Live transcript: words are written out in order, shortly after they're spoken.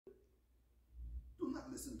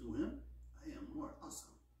not listen to him. I am more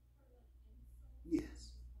awesome.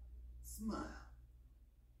 Yes. Smile.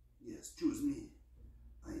 Yes, choose me.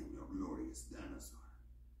 I am your glorious dinosaur.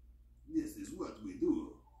 This is what we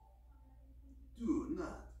do. Do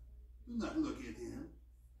not look at him.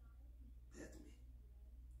 Pet me.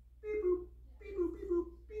 Beep boop, beep boop, beep boop,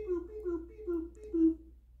 beep boop, beep boop, beep boop,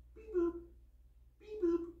 beep boop, beep boop, beep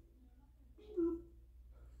boop, beep boop,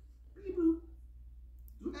 beep boop.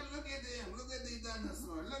 Do not look at him. Look at the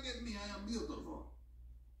dinosaur. Look at me. I am beautiful.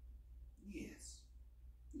 Yes.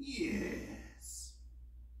 Yes.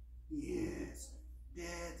 Yes.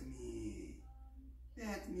 Pet me.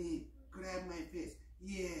 Pet me. Grab my face.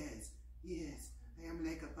 Yes. Yes. I am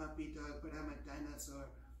like a puppy dog, but I'm a dinosaur.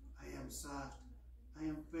 I am soft. I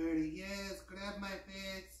am furry. Yes. Grab my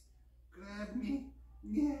face. Grab me.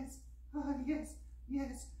 Yes. Oh, yes.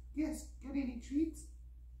 Yes. Yes. Got any treats?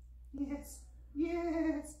 Yes.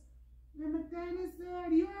 Yes. I'm a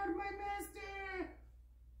dinosaur. You are my master.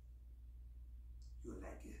 You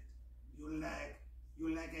like it.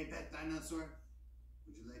 You like a pet dinosaur?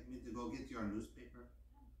 Would you like me to go get your newspaper?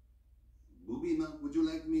 Booby, would you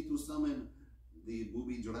like me to summon the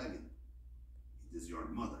booby dragon? It is your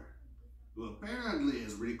mother, who apparently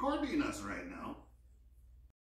is recording us right now.